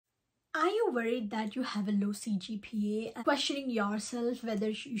Are you worried that you have a low CGPA and questioning yourself whether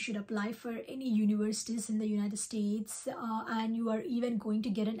you should apply for any universities in the United States and you are even going to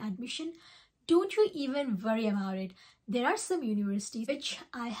get an admission? Don't you even worry about it. There are some universities which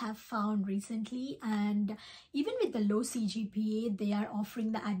I have found recently, and even with the low CGPA, they are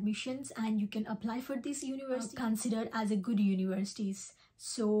offering the admissions and you can apply for these universities considered as a good universities.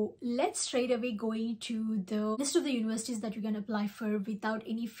 So let's straight away go into the list of the universities that you can apply for without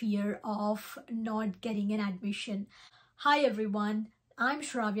any fear of not getting an admission. Hi everyone, I'm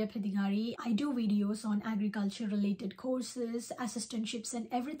Shravya. I do videos on agriculture related courses, assistantships and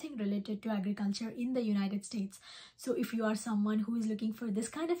everything related to agriculture in the United States. So if you are someone who is looking for this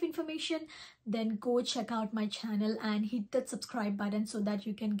kind of information, then go check out my channel and hit that subscribe button so that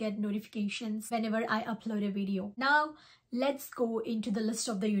you can get notifications whenever I upload a video. Now, let's go into the list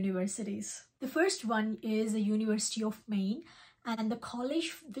of the universities. The first one is the University of Maine, and the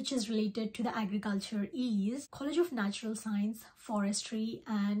college which is related to the agriculture is College of Natural Science, Forestry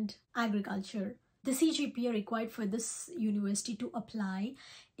and Agriculture. The CGPA required for this university to apply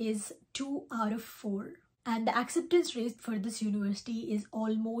is 2 out of 4. And the acceptance rate for this university is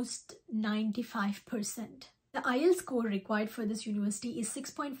almost 95%. The IELTS score required for this university is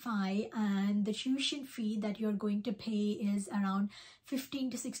 6.5, and the tuition fee that you're going to pay is around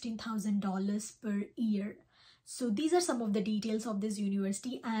 $15,000 to $16,000 per year. So these are some of the details of this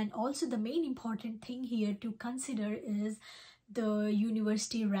university, and also the main important thing here to consider is the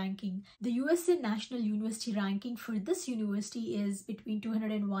university ranking. The USA National University ranking for this university is between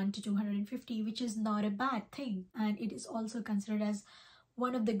 201 to 250, which is not a bad thing, and it is also considered as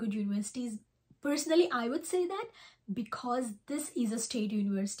one of the good universities. Personally, I would say that because this is a state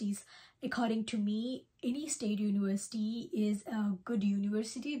university. According to me, any state university is a good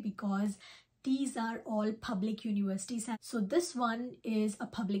university because these are all public universities. So this one is a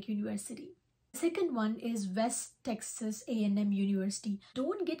public university. The second one is West Texas A&M University.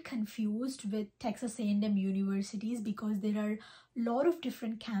 Don't get confused with Texas A&M universities because there are a lot of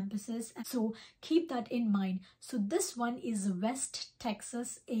different campuses. So keep that in mind. So this one is West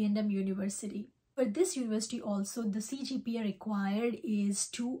Texas A&M University. For this university also, the CGPA required is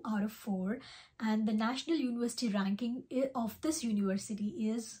 2 out of 4, and the national university ranking of this university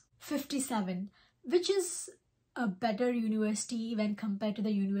is 57, which is a better university when compared to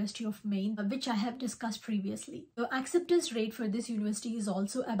the University of Maine, which I have discussed previously. The acceptance rate for this university is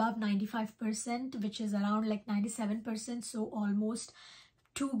also above 95%, which is around like 97%, so almost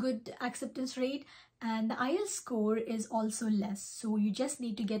too good acceptance rate. And the IELTS score is also less, so you just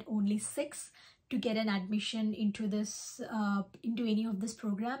need to get only 6 to get an admission into this into any of this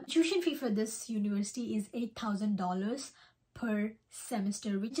program. Tuition fee for this university is $8,000 per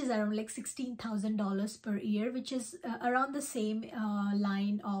semester, which is around like $16,000 per year, which is around the same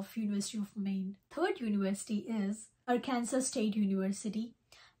line of University of Maine. Third university is Arkansas State University,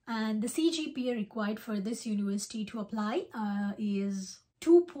 and the CGPA required for this university to apply is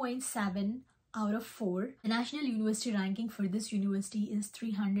 2.7 out of 4. The national university ranking for this university is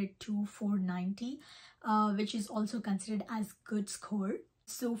 300 to 490, which is also considered as good score.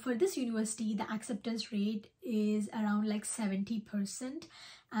 So for this university, the acceptance rate is around like 70%,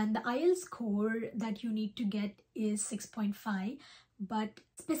 and the IELTS score that you need to get is 6.5. But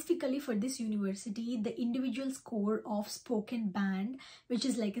specifically for this university, the individual score of spoken band, which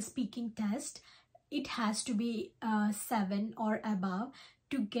is like a speaking test, it has to be 7 or above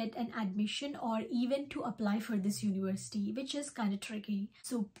to get an admission or even to apply for this university, which is kind of tricky.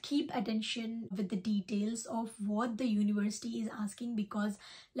 So keep attention with the details of what the university is asking, because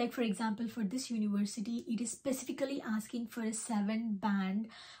like for example, for this university, it is specifically asking for a 7 band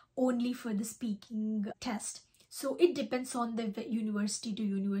only for the speaking test. So it depends on the university to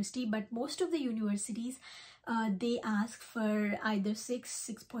university, but most of the universities they ask for either 6,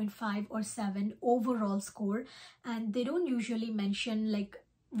 6.5 or 7 overall score, and they don't usually mention like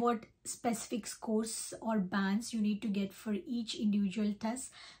what specific scores or bands you need to get for each individual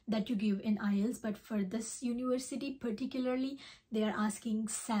test that you give in IELTS. But for this university particularly, they are asking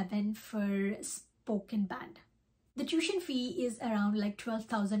 7 for spoken band. The tuition fee is around like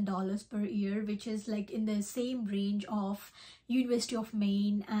 $12,000 per year, which is like in the same range of University of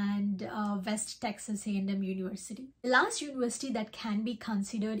Maine and West Texas A&M University. The last university that can be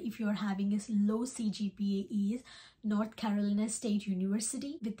considered if you're having a low CGPA is North Carolina State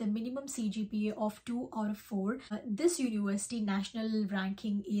University with a minimum CGPA of 2 out of 4. This university national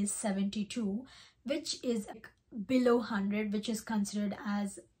ranking is 72, which is below 100, which is considered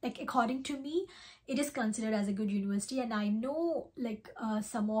as, like, according to me, it is considered as a good university. And I know like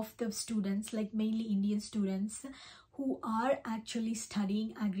some of the students, like mainly Indian students, who are actually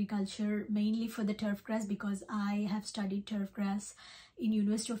studying agriculture, mainly for the turf grass, because I have studied turf grass in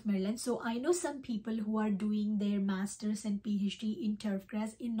University of Maryland. So I know some people who are doing their masters and PhD in turf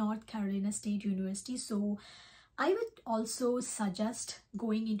grass in North Carolina State University. So I would also suggest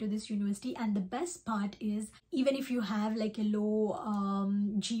going into this university. And the best part is, even if you have like a low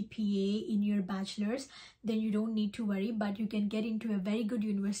GPA in your bachelor's, then you don't need to worry, but you can get into a very good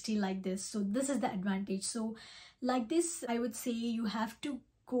university like this. So this is the advantage. So like this, I would say you have to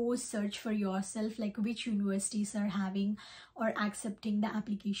go search for yourself, like which universities are having or accepting the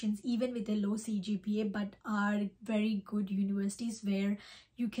applications even with a low CGPA, but are very good universities where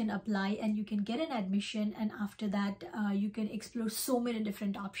you can apply and you can get an admission, and after that you can explore so many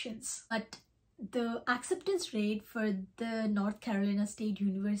different options. But the acceptance rate for the North Carolina State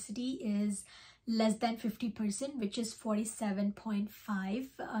University is less than 50%, which is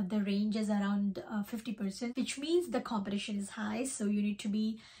 47.5. The range is around 50%, which means the competition is high. So you need to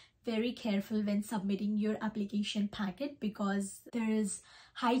be very careful when submitting your application packet, because there is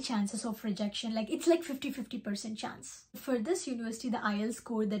high chances of rejection. Like it's like 50% chance. For this university, the IELTS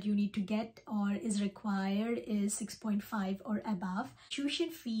score that you need to get or is required is 6.5 or above.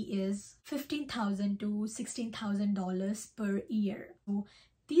 Tuition fee is $15,000 to $16,000 per year. So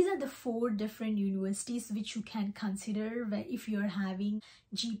these are the 4 different universities which you can consider if you're having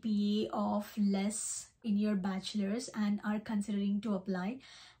GPA of less in your bachelor's and are considering to apply.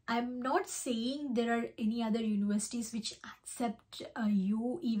 I'm not saying there are any other universities which accept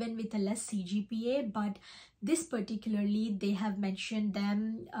you even with a less CGPA, but this particularly, they have mentioned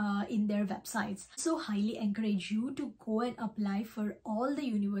them in their websites. So highly encourage you to go and apply for all the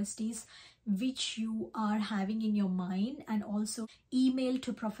universities which you are having in your mind, and also email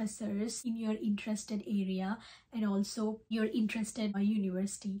to professors in your interested area and also your interested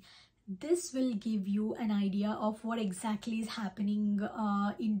university. This will give you an idea of what exactly is happening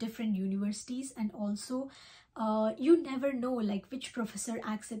in different universities, and also you never know like which professor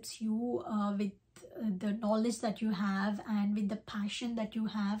accepts you with the knowledge that you have and with the passion that you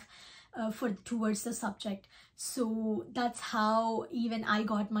have towards the subject. So that's how even I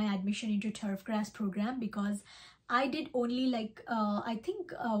got my admission into turf grass program, because I did only like I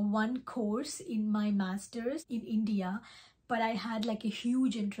think one course in my master's in India, but I had like a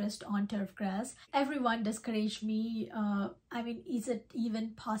huge interest on turf grass. Everyone discouraged me. I mean, is it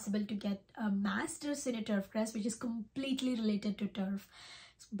even possible to get a master's in a turf grass which is completely related to turf?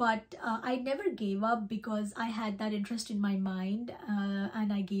 But I never gave up, because I had that interest in my mind,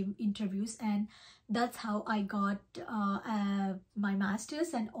 and I gave interviews, and that's how I got my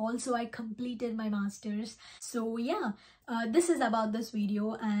master's, and also I completed my master's. So yeah, this is about this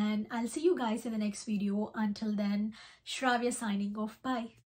video, and I'll see you guys in the next video. Until then, Shravya signing off. Bye.